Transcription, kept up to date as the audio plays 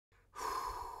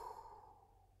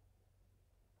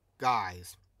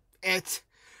Guys, it's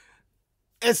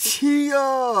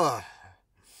here.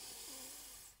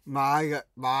 My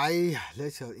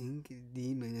little ink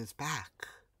demon is back.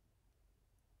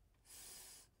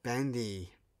 Bendy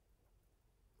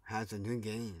has a new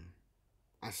game,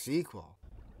 a sequel.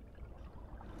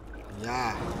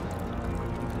 Yeah.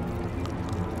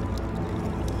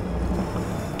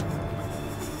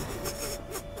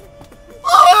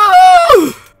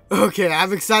 Okay,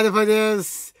 I'm excited for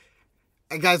this.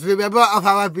 And guys, remember of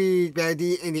how I beat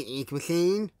Bendy in the ink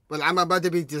machine? Well, I'm about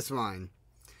to beat this one.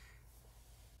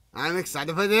 I'm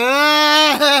excited for this!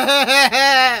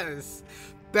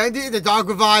 Bendy in the Dark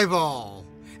Revival.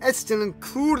 It's still in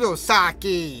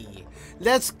Kurosaki.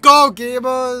 Let's go,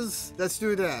 gamers! Let's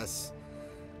do this.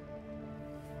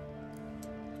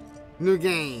 New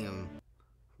game.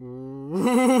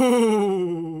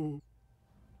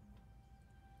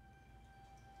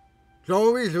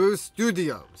 Glory Lose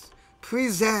Studios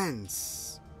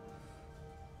presents.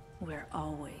 We're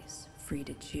always free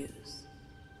to choose.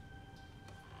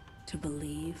 To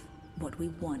believe what we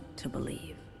want to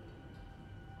believe.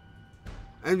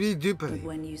 And we do believe. But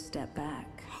when you step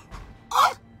back,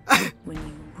 when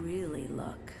you really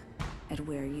look at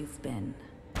where you've been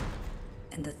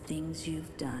and the things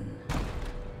you've done,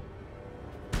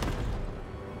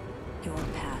 your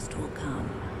past will come.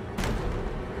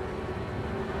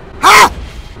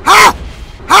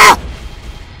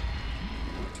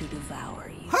 To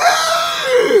devour you.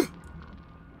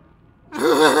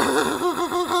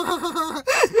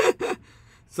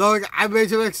 So I'm way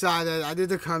too excited. I need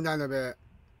to calm down a bit.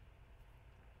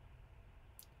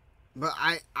 But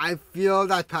I feel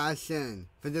that passion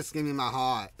for this game in my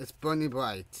heart. It's burning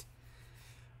bright.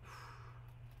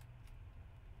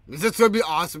 This is gonna be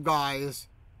awesome, guys.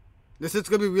 This is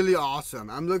gonna be really awesome.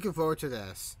 I'm looking forward to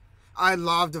this. I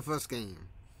love the first game.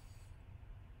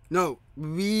 No,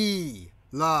 we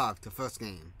loved the first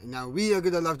game. And now we are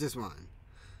gonna love this one.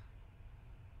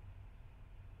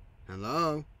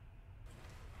 Hello?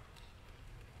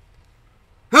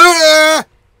 I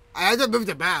had to move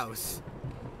the mouse.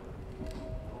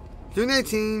 June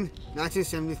 18,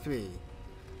 1973.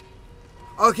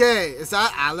 Okay, is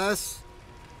that Alice?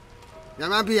 That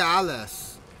might be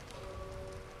Alice.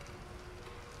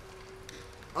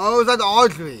 Oh, is that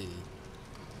Audrey?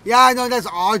 Yeah, I know that's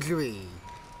Audrey.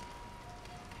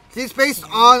 She's based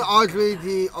on Audrey,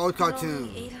 the old cartoon.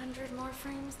 Only 800 more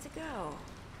frames to go.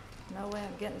 No way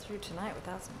I'm getting through tonight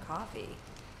without some coffee.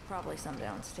 Probably some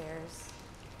downstairs.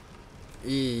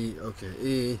 E, okay,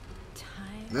 E.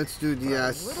 Time. Let's do the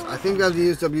S. I think I'll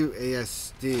use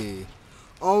WASD.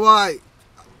 Alright.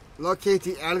 Locate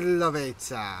the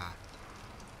elevator.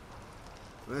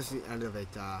 Where's the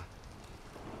elevator?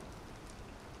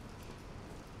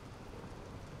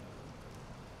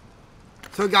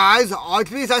 So guys,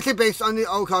 Audrey is actually based on the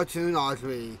old cartoon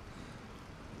Audrey.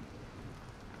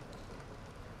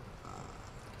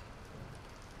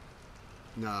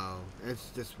 No, it's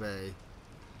this way.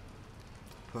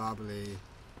 Probably.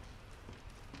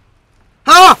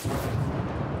 Ah!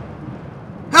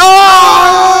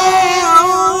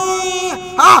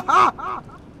 Ah!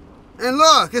 And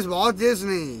look, it's Walt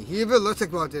Disney. He even looks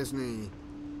like Walt Disney.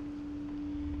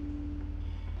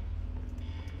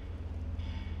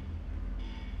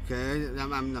 Okay, that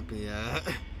might not be it.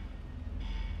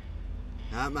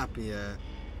 That might be it.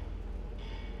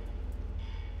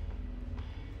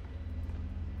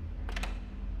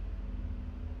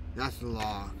 That's the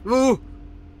law. Ooh!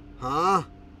 Huh?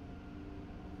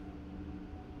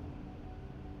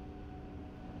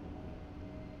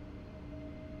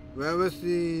 Where was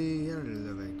the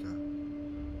elevator?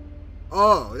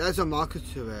 Oh, that's a marker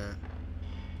to it.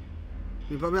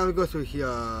 We probably have to go through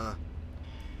here.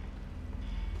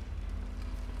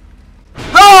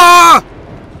 Ah!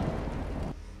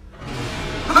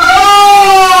 Ah!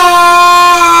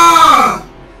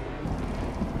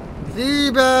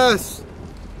 Liebes!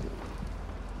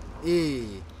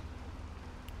 E.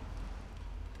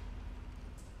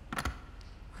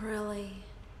 Really?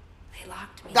 They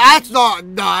locked me. That's not I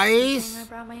nice.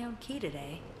 brought my own key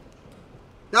today.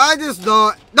 That is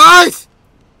not nice.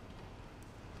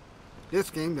 This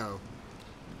game though.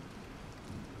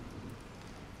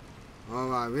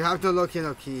 Alright, we have to look in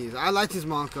our keys. I like these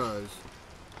markers.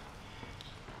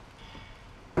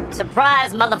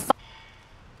 Surprise, motherfucker!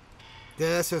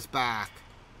 This is back.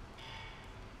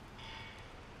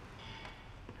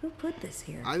 Who put this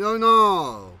here? I don't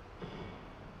know.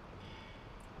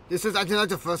 This is actually like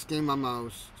the first game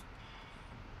almost.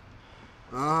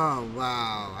 Oh,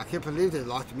 wow. I can't believe they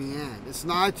locked me in. It's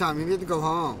nighttime. We need to go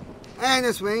home. And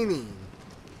it's raining.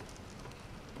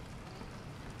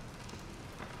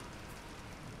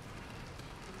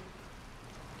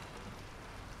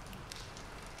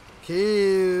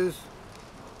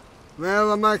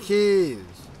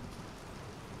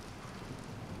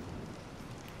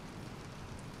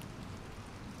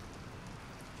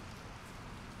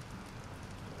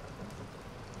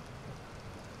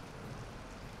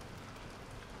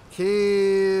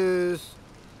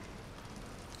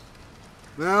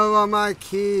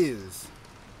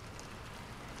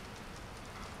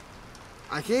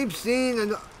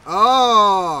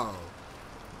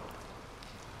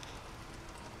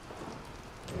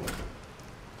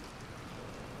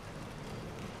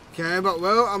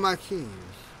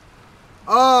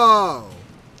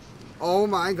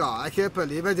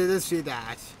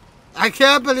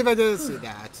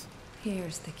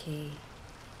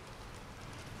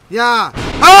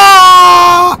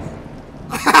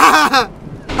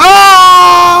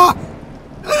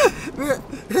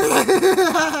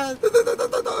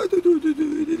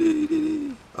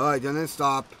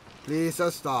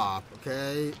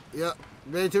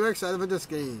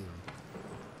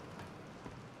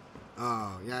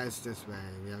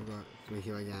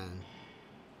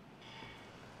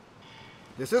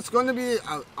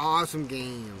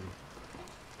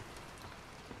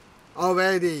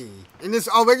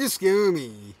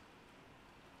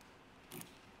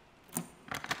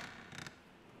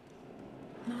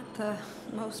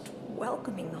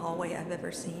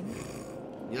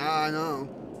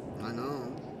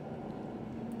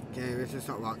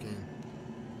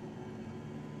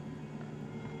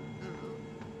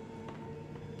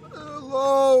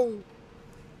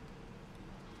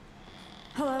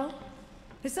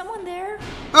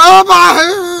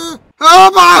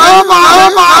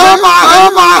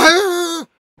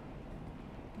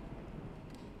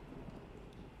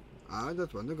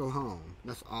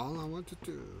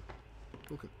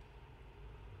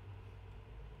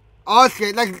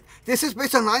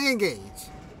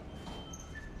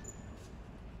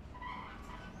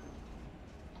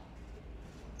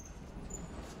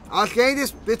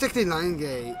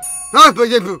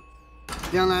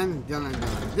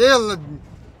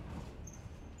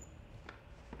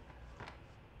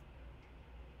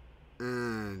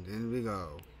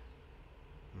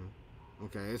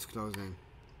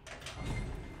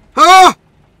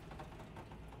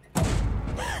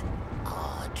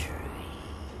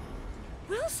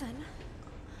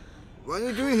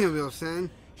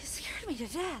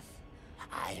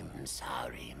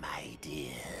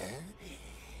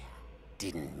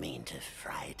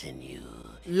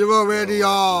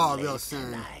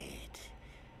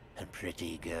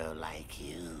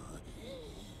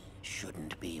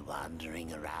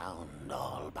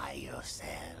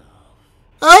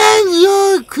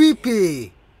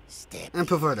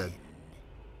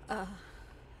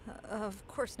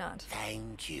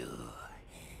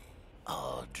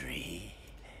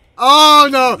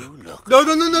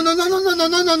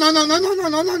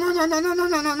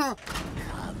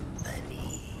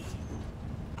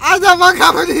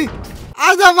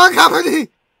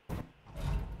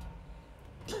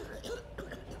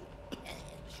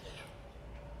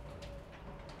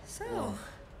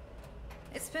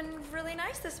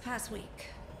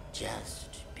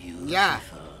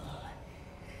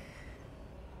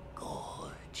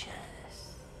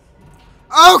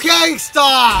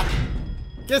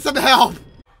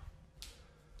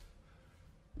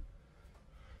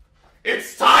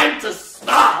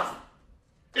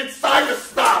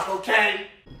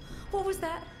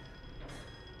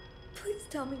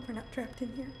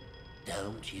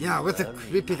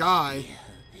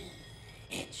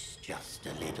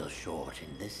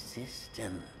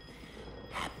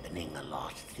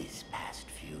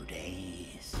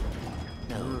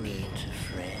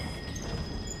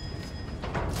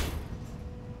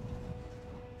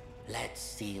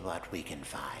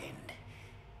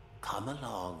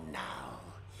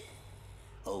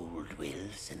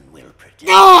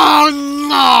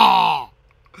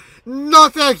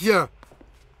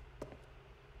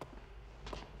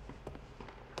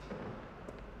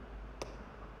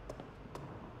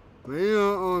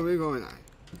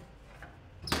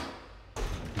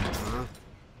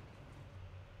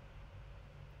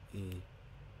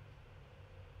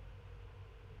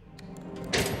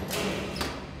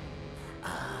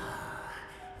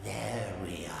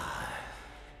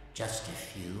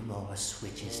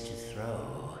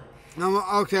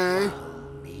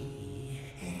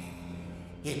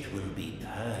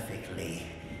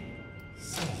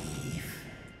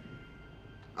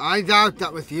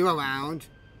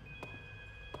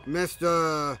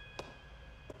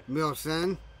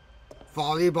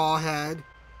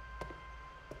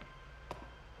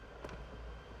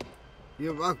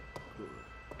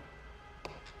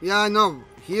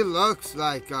 He looks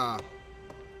like,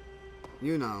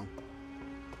 you know,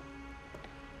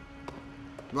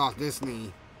 Walt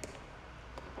Disney.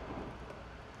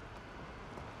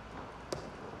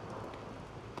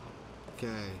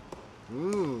 Okay.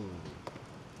 Ooh.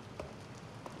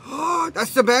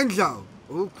 That's the banjo.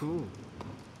 Oh, cool.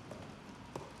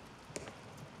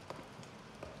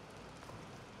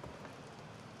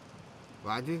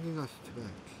 Why do you think that's trick?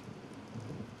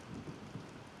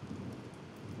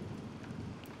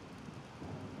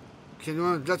 Can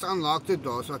you just unlock the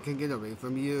door so I can get away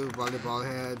from you, volleyball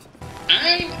head?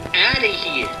 I'm out of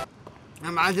here.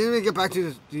 Imagine we get back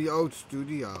to the old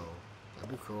studio. That'd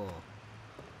be cool.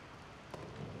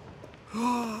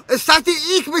 Is that the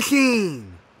ink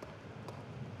machine?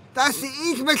 That's the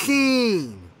ink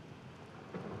machine.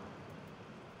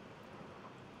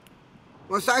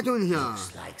 What's that doing here?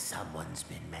 Looks like someone's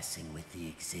been messing with the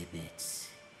exhibits.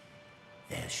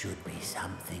 There should be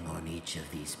something on each of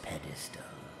these pedestals.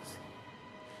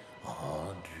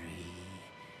 Audrey,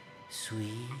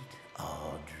 sweet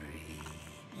Audrey.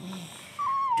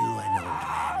 Do an old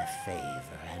man a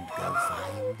favor and go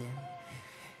find them.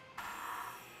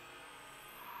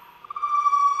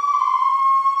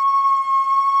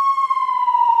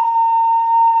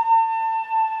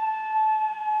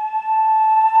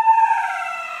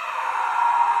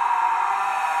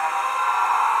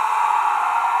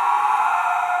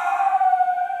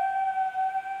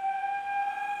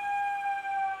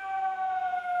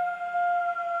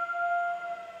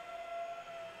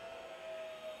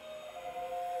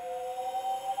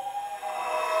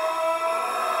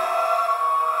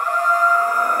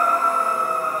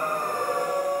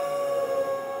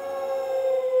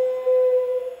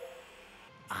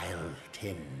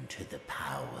 To the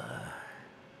power.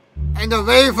 And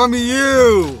away from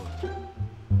you!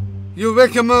 You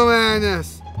wicked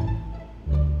Moranis!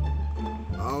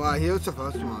 Alright, here's the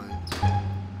first one.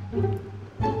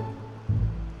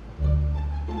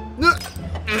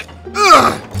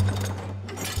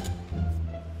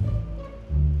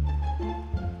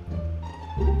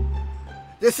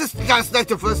 This is just like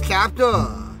the first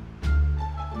chapter.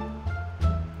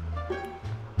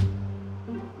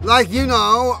 Like, you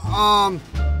know,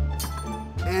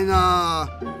 and,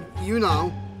 you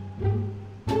know.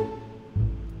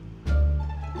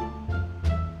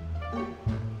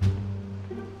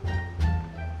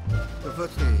 The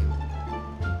first game.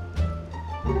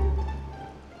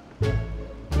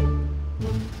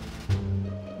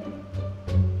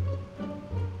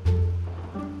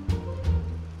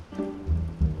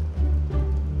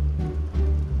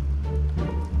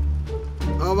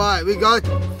 Alright, we got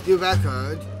the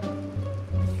record.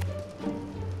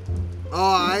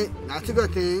 Alright, that's a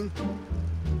good thing.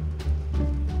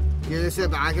 Get this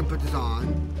back and put this on.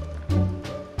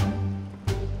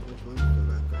 Which one's the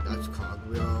record? That's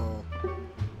cogwheel.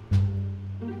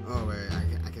 Oh wait,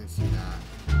 I can see that.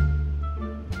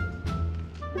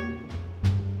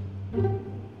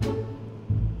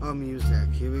 Oh,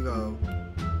 music. Here we go.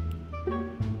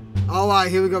 Alright,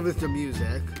 here we go with the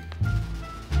music.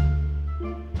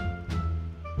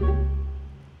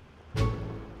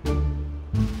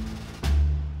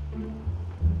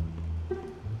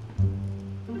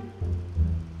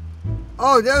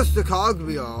 Oh, there's the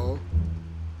cogwheel.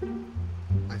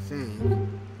 I think.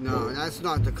 No, that's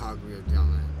not the cogwheel,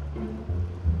 Dylan.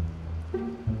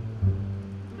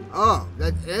 Oh,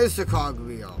 that is the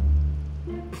cogwheel.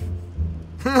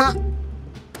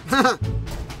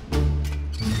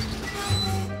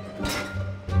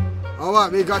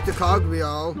 Alright, we got the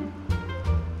cogwheel.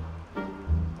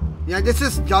 Yeah, this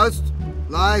is just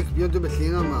like Build the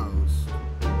Machine almost.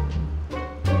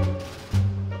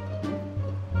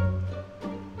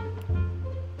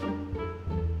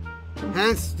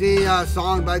 Hence the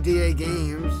song by DA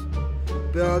Games.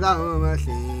 Build up a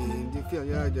machine to feel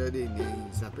your dirty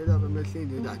knees. I build up a machine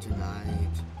to die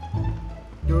tonight.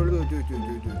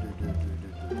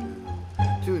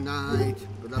 Tonight,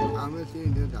 build up our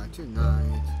machine to die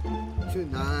tonight.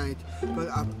 Tonight, build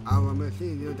up our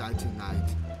machine to die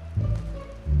tonight.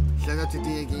 Shout out to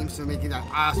DA Games for making that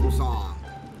awesome song.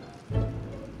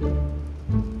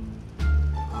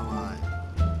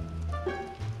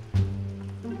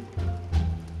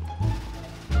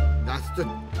 That's the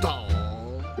doll.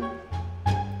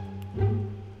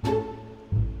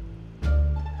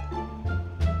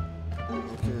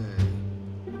 Okay.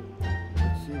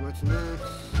 Let's see what's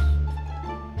next.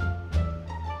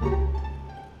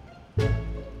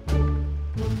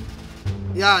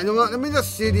 Yeah, you know what? Let me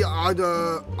just see the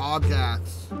other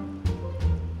objects.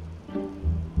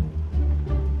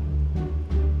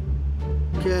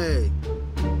 Okay.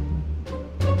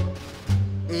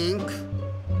 Ink.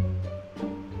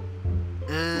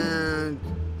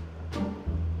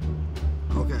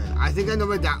 think I know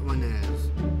where that one is.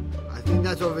 I think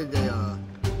that's over there.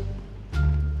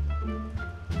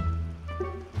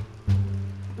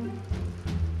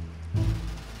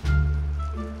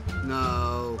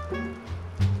 No.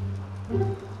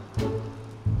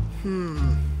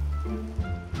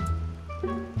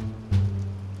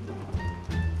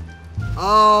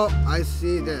 Oh, I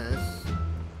see this.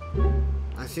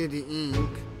 I see the ink.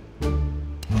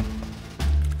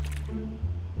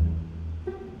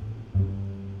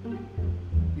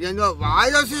 You know, why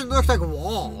does it look like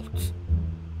Walt?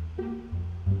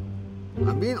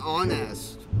 I'm being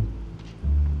honest.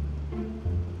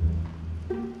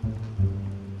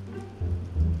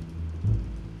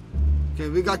 Okay,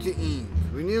 we got the ink.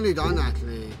 We're nearly done,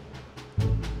 actually.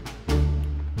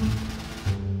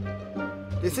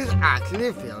 This is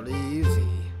actually fairly easy.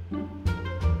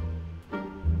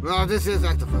 Well, this is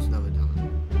like the first level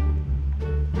done.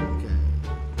 Okay.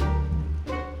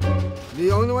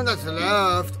 The only one that's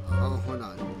left, oh, hold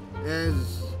on,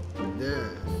 is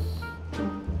this.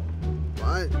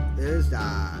 What is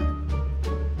that?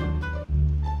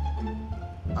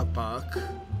 A book?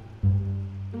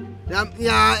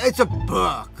 Yeah, it's a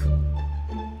book.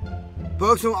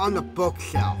 Books are on the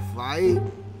bookshelf, right?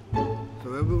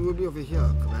 So we'll be over here,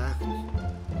 correct?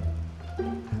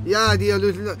 Yeah, the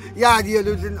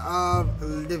illusion of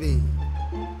living.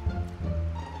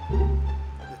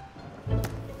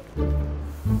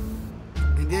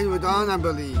 And then we're done, I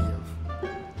believe.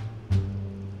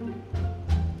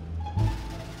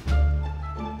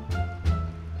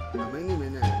 How many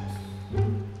minutes?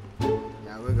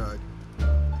 Yeah, we're good.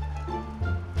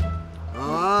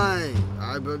 Alright,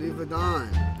 I believe we're done.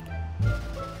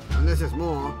 Unless there's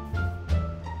more.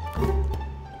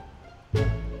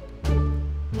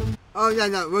 Oh yeah,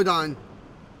 no, we're done.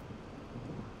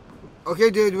 Okay,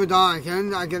 dude, we're done.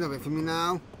 Can I get away from you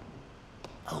now?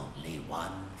 Only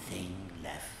one thing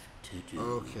left to do.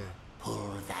 Okay.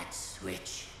 Pull that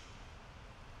switch.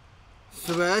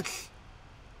 Switch?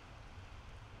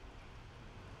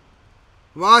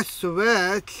 What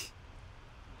switch?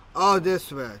 Oh, this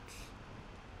switch.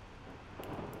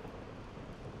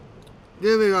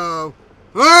 There we go.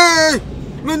 Hey!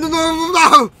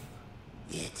 No!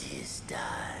 It is done.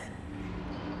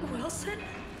 Wilson?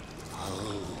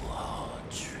 Oh,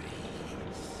 Audrey.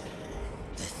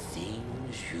 The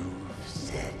things you've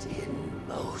set in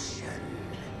motion.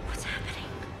 What's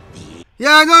happening?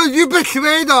 Yeah, no, you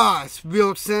betrayed us,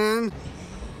 Wilson.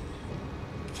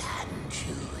 Can't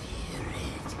you hear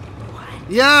it? What?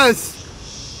 Yes.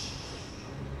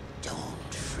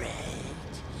 Don't fret.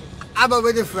 I'm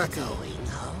already fretting. Going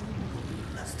home.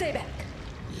 Stay back.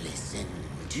 Listen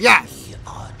to Yes. me,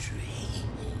 Audrey.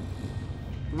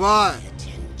 What? Pay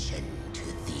attention to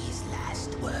these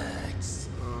last words.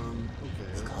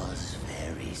 Okay. Because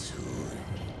very soon,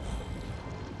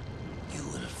 you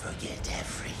will forget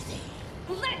everything.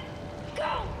 Let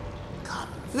go! Come,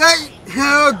 Let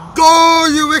her go,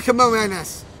 you wicked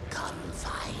Moranis. come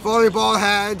find Volleyball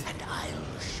head. and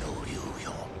I'll show you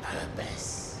your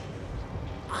purpose.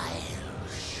 I'll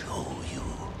show you.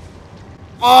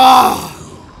 Oh!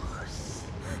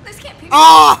 This can't be.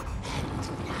 Oh!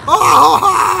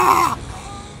 Oh!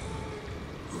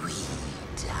 We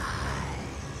die.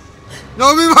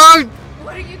 No, we won't!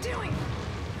 What are you doing?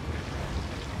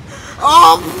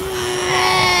 Oh!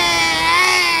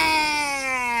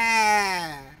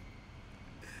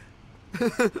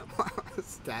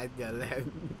 What's that, Dylan?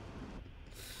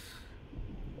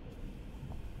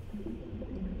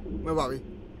 Where are we?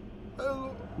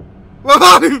 Where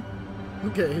are we?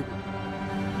 Okay.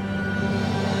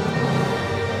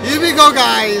 Here we go,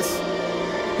 guys.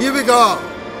 Here we go.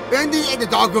 Bendy and the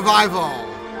Dog Revival.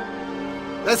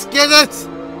 Let's get it.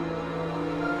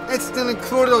 It's still in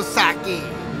Kurosaki.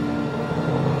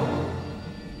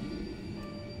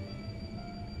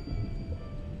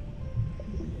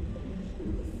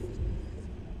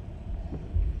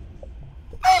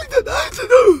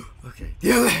 Okay,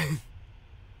 Dylan.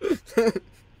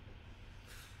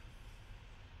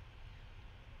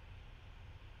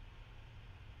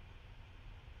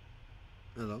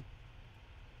 Hello.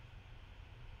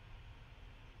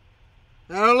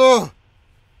 Hello.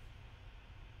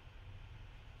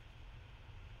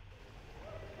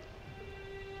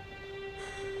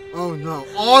 Oh no,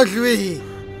 Audrey.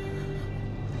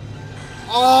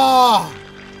 Oh.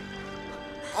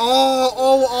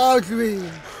 Oh, Audrey.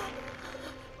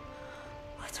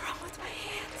 What's wrong with my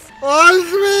hands?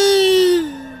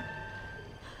 Audrey.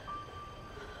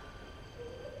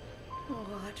 Oh,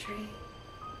 Audrey.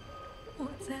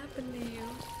 What's happened to you?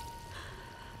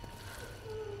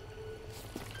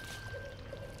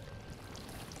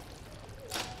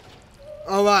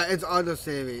 Alright, it's auto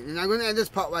saving. And I'm gonna end this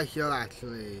part right here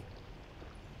actually.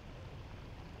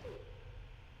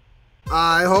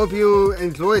 I hope you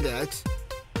enjoyed it.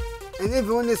 And if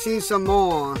you want to see some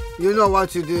more, you know what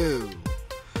to do.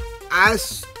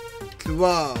 Blast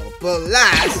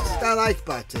that like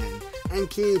button. And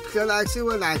keep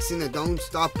relaxing, and don't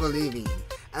stop believing.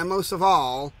 And most of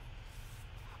all,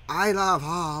 I love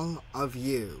all of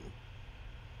you.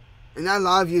 And I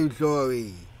love you,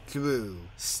 Jory Drew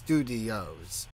Studios.